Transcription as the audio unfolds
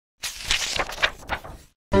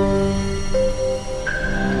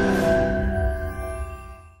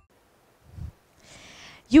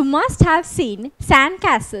you must have seen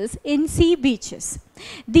sandcastles in sea beaches.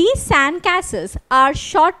 These sandcastles are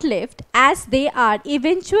short-lived as they are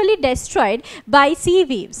eventually destroyed by sea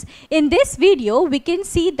waves. In this video, we can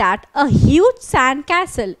see that a huge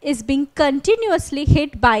sandcastle is being continuously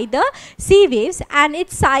hit by the sea waves and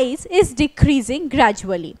its size is decreasing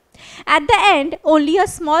gradually. At the end, only a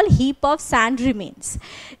small heap of sand remains.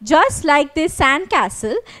 Just like this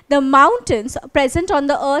sandcastle, the mountains present on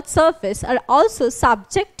the Earth's surface are also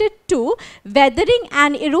subjected to weathering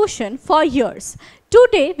and erosion for years.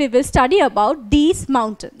 Today, we will study about these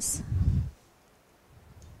mountains.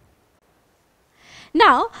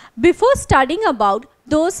 Now, before studying about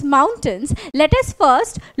those mountains, let us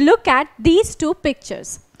first look at these two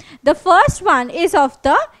pictures. The first one is of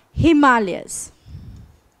the Himalayas.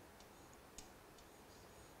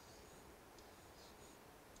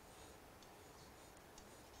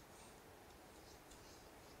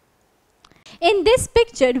 In this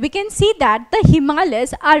picture, we can see that the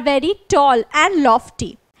Himalayas are very tall and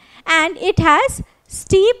lofty, and it has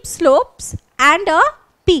steep slopes and a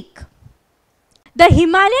peak. The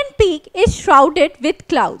Himalayan peak is shrouded with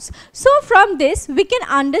clouds. So from this, we can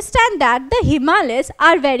understand that the Himalayas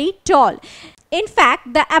are very tall. In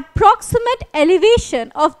fact, the approximate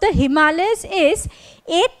elevation of the Himalayas is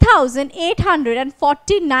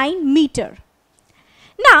 8,849 meters.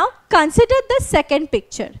 Now, consider the second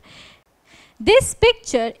picture. This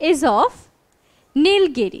picture is of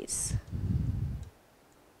Nilgiris.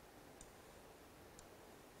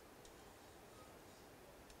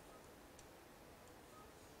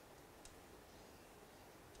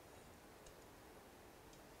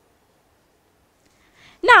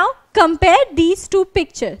 Now, compare these two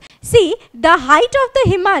pictures. See, the height of the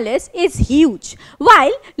Himalayas is huge,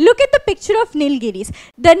 while look at the picture of Nilgiris.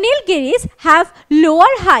 The Nilgiris have lower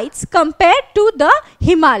heights compared to the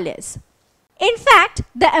Himalayas. In fact,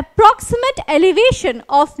 the approximate elevation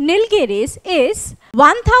of Nilgiris is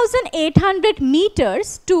 1,800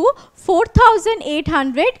 meters to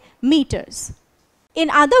 4,800 meters.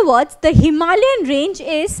 In other words, the Himalayan range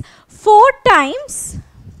is 4 times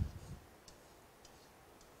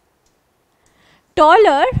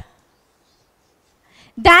taller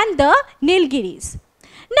than the Nilgiris.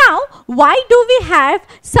 Now, why do we have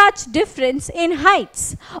such difference in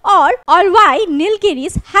heights, or why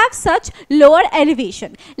Nilgiris have such lower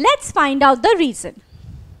elevation? Let's find out the reason.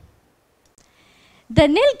 The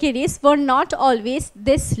Nilgiris were not always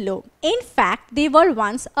this low. In fact, they were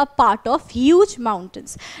once a part of huge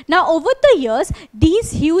mountains. Now, over the years,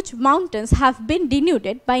 these huge mountains have been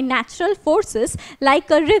denuded by natural forces like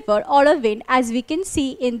a river or a wind, as we can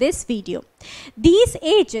see in this video. These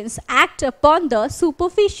agents act upon the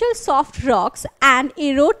superficial soft rocks and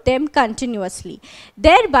erode them continuously,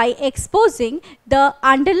 thereby exposing the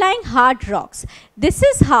underlying hard rocks. This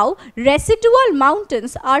is how residual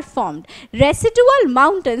mountains are formed. Residual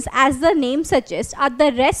mountains, as the name suggests, are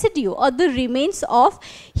the residue or the remains of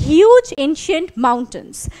huge ancient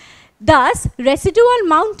mountains. Thus, residual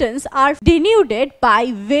mountains are denuded by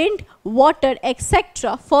wind, water,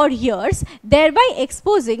 etc. for years, thereby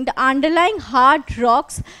exposing the underlying hard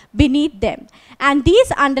rocks beneath them. And these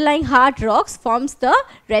underlying hard rocks forms the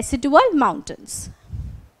residual mountains.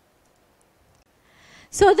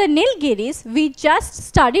 So, the Nilgiris we just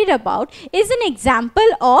studied about is an example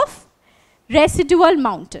of residual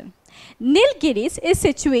mountain. Nilgiris is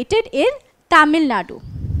situated in Tamil Nadu.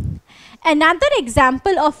 Another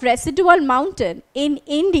example of residual mountain in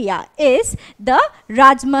India is the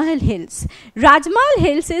Rajmahal Hills. Rajmahal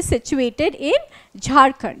Hills is situated in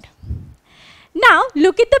Jharkhand. Now,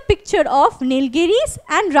 look at the picture of Nilgiris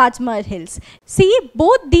and Rajmahal Hills. See,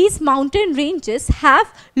 both these mountain ranges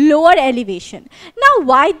have lower elevation. Now,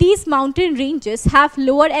 why these mountain ranges have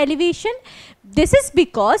lower elevation? This is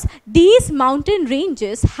because these mountain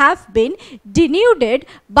ranges have been denuded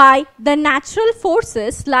by the natural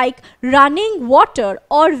forces like running water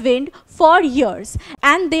or wind for years,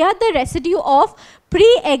 and they are the residue of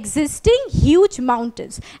pre-existing huge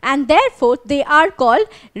mountains, and therefore they are called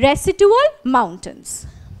residual mountains.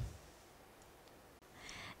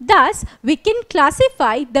 Thus, we can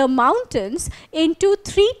classify the mountains into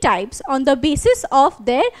 3 types on the basis of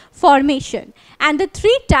their formation, and the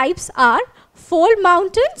 3 types are fold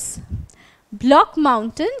mountains, block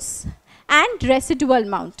mountains, and residual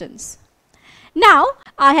mountains. Now,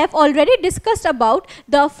 I have already discussed about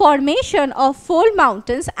the formation of fold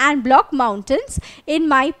mountains and block mountains in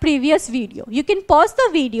my previous video. You can pause the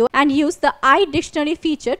video and use the iDictionary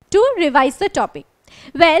feature to revise the topic.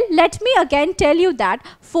 Well, let me again tell you that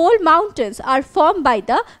fold mountains are formed by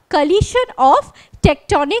the collision of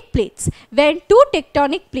tectonic plates. When two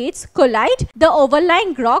tectonic plates collide, the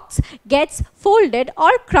overlying rocks gets folded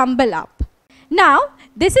or crumble up. Now,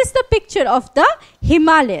 this is the picture of the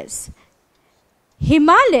Himalayas.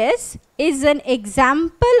 Himalayas is an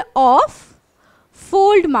example of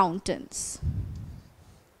fold mountains.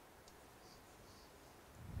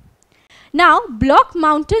 Now, block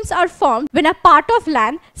mountains are formed when a part of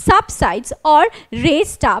land subsides or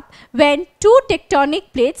raised up when two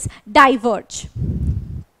tectonic plates diverge.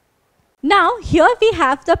 Now, here we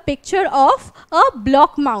have the picture of a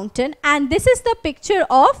block mountain, and this is the picture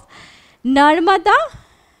of Narmada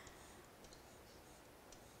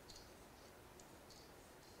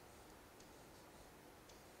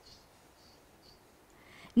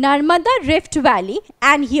Rift Valley,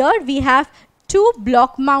 and here we have two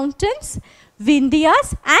block mountains,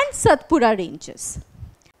 Vindhyas and Satpura ranges.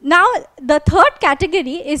 Now, the third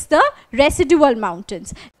category is the residual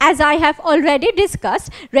mountains. As I have already discussed,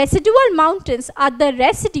 residual mountains are the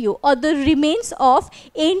residue or the remains of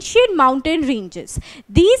ancient mountain ranges.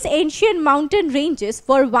 These ancient mountain ranges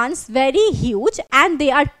were once very huge, and they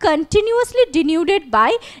are continuously denuded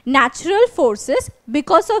by natural forces,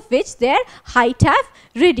 because of which their height have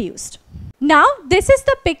reduced. Now, this is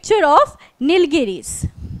the picture of Nilgiris,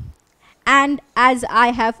 and as I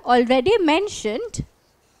have already mentioned,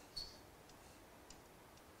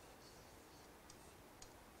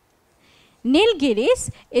 Nilgiris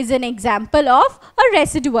is an example of a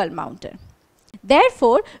residual mountain.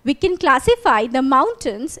 Therefore, we can classify the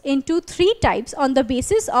mountains into three types on the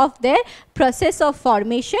basis of their process of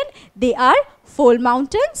formation. They are fold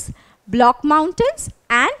mountains, block mountains,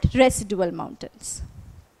 and residual mountains.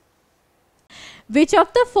 Which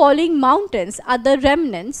of the following mountains are the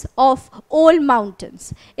remnants of old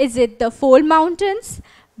mountains? Is it the fold mountains,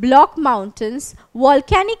 block mountains,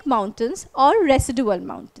 volcanic mountains, or residual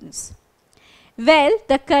mountains? Well,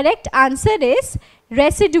 the correct answer is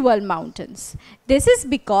residual mountains. This is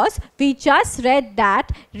because we just read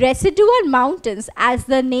that residual mountains, as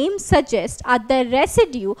the name suggests, are the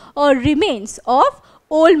residue or remains of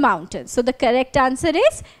old mountains. So, the correct answer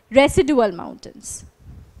is residual mountains.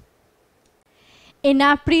 In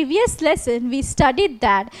our previous lesson, we studied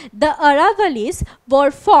that the Aravallis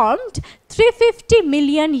were formed 350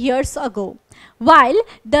 million years ago, while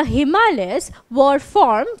the Himalayas were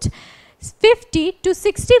formed 50 to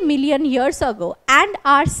 60 million years ago and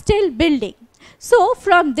are still building. So,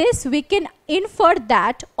 from this we can infer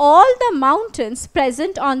that all the mountains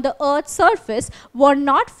present on the Earth's surface were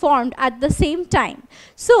not formed at the same time.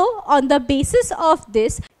 So, on the basis of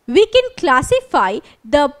this, we can classify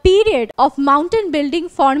the period of mountain building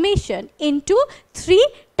formation into three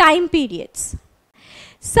time periods.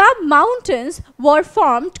 Some mountains were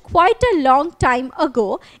formed quite a long time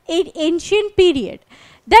ago in ancient period,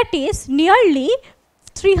 that is nearly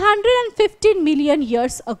 315 million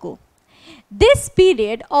years ago. This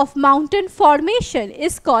period of mountain formation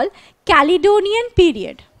is called Caledonian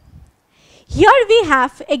Period. Here we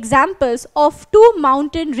have examples of two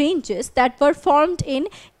mountain ranges that were formed in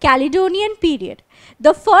Caledonian Period.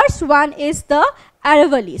 The first one is the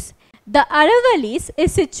Aravallis. The Aravallis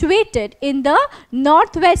is situated in the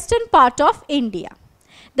northwestern part of India.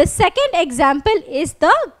 The second example is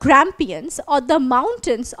the Grampians, or the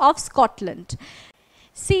mountains of Scotland.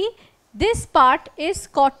 See, this part is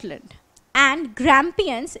Scotland and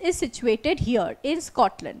Grampians is situated here in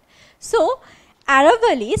Scotland. So,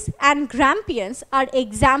 Aravallis and Grampians are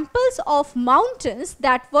examples of mountains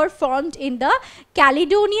that were formed in the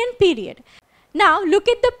Caledonian Period. Now, look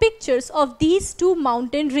at the pictures of these two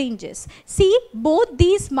mountain ranges. See, both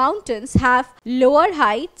these mountains have lower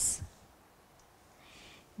heights,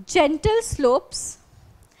 gentle slopes,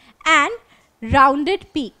 and rounded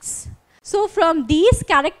peaks. So, from these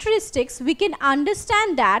characteristics, we can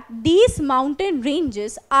understand that these mountain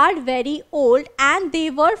ranges are very old and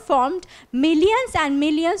they were formed millions and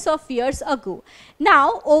millions of years ago.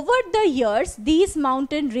 Now, over the years, these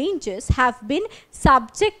mountain ranges have been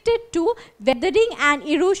subjected to weathering and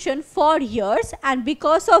erosion for years, and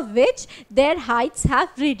because of which their heights have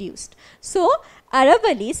reduced. So,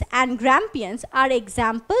 Aravallis and Grampians are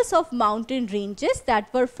examples of mountain ranges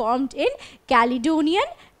that were formed in Caledonian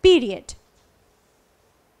Period.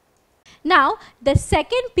 Now, the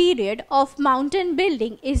second period of mountain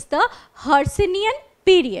building is the Hersinian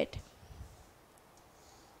Period.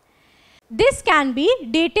 This can be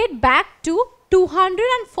dated back to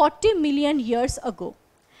 240 million years ago.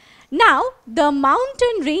 Now, the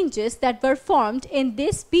mountain ranges that were formed in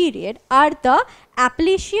this period are the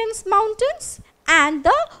Appalachian Mountains and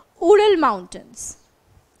the Ural Mountains.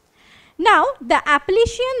 Now, the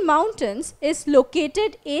Appalachian Mountains is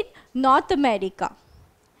located in North America,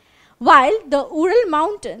 while the Ural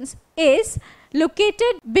Mountains is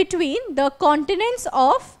located between the continents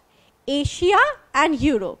of Asia and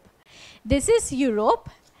Europe. This is Europe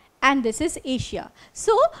and this is Asia.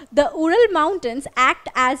 So, the Ural Mountains act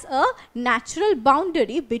as a natural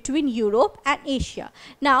boundary between Europe and Asia.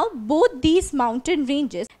 Now, both these mountain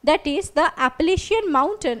ranges, that is the Appalachian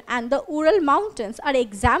Mountain and the Ural Mountains, are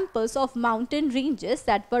examples of mountain ranges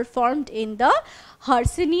that were formed in the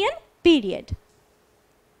Hersinian Period.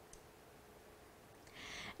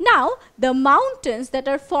 Now, the mountains that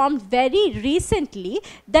are formed very recently,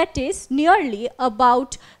 that is nearly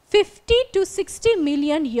about 50 to 60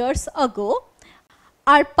 million years ago,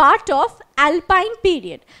 are part of Alpine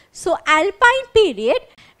Period. So, Alpine Period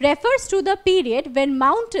refers to the period when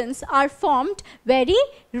mountains are formed very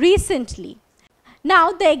recently.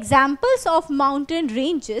 Now, the examples of mountain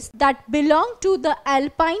ranges that belong to the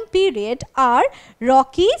Alpine Period are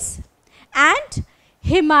Rockies and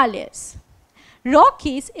Himalayas.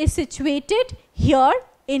 Rockies is situated here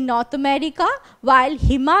in North America, while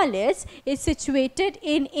Himalayas is situated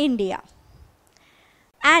in India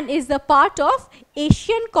and is the part of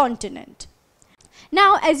Asian continent.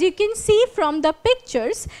 Now, as you can see from the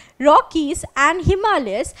pictures, Rockies and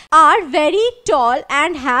Himalayas are very tall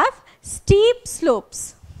and have steep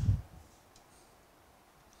slopes.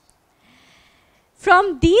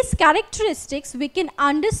 From these characteristics, we can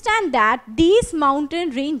understand that these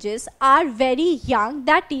mountain ranges are very young,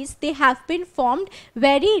 that is, they have been formed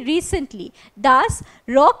very recently. Thus,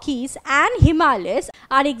 Rockies and Himalayas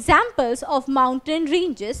are examples of mountain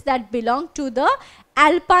ranges that belong to the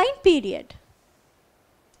Alpine Period.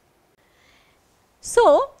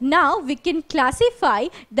 So, now we can classify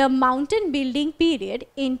the mountain building period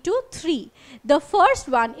into three. The first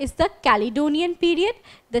one is the Caledonian Period,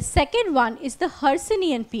 the second one is the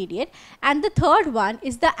Hersinian Period, and the third one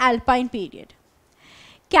is the Alpine Period.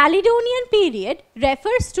 Caledonian Period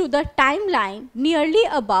refers to the timeline nearly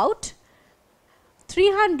about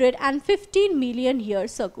 315 million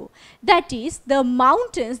years ago. That is, the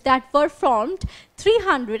mountains that were formed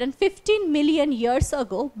 315 million years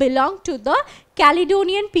ago belong to the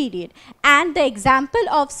Caledonian Period, and the example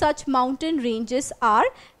of such mountain ranges are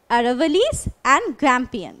Aravallis and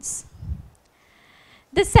Grampians.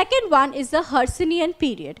 The second one is the Hersinian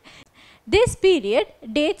Period. This period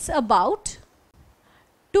dates about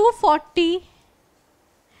 240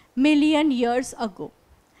 million years ago.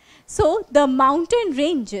 So, the mountain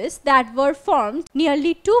ranges that were formed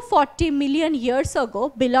nearly 240 million years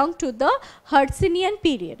ago belong to the Hersinian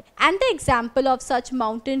Period, and the example of such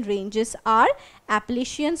mountain ranges are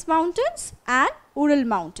Appalachian Mountains and Ural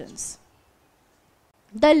Mountains.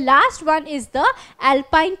 The last one is the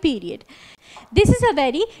Alpine Period. This is a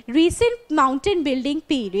very recent mountain building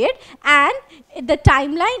period, and the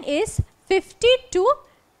timeline is 50 to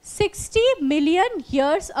 60 million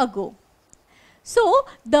years ago. So,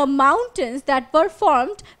 the mountains that were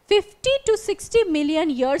formed 50 to 60 million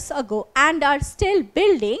years ago and are still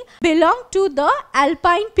building belong to the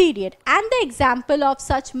Alpine Period, and the example of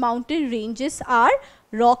such mountain ranges are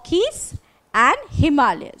Rockies and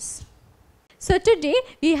Himalayas. So, today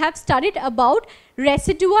we have studied about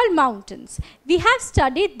residual mountains. We have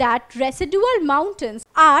studied that residual mountains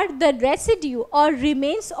are the residue or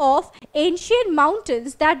remains of ancient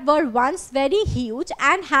mountains that were once very huge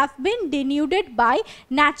and have been denuded by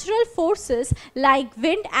natural forces like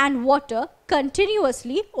wind and water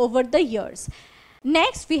continuously over the years.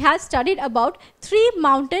 Next, we have studied about three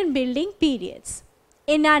mountain building periods.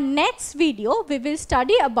 In our next video, we will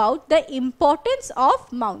study about the importance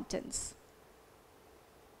of mountains.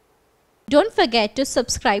 Don't forget to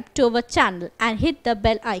subscribe to our channel and hit the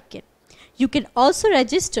bell icon. You can also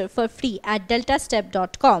register for free at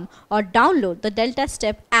DeltaStep.com or download the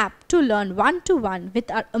DeltaStep app to learn one-to-one with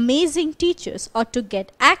our amazing teachers or to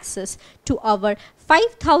get access to our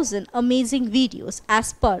 5,000 amazing videos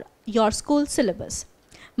as per your school syllabus.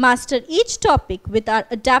 Master each topic with our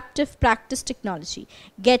adaptive practice technology.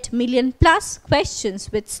 Get million-plus questions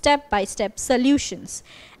with step-by-step solutions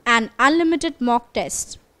and unlimited mock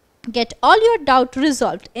tests. Get all your doubt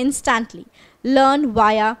resolved instantly. Learn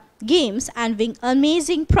via games and win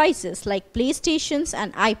amazing prizes like PlayStations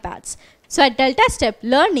and iPads. So at DeltaStep,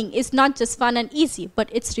 learning is not just fun and easy, but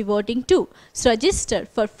it's rewarding too. So register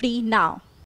for free now.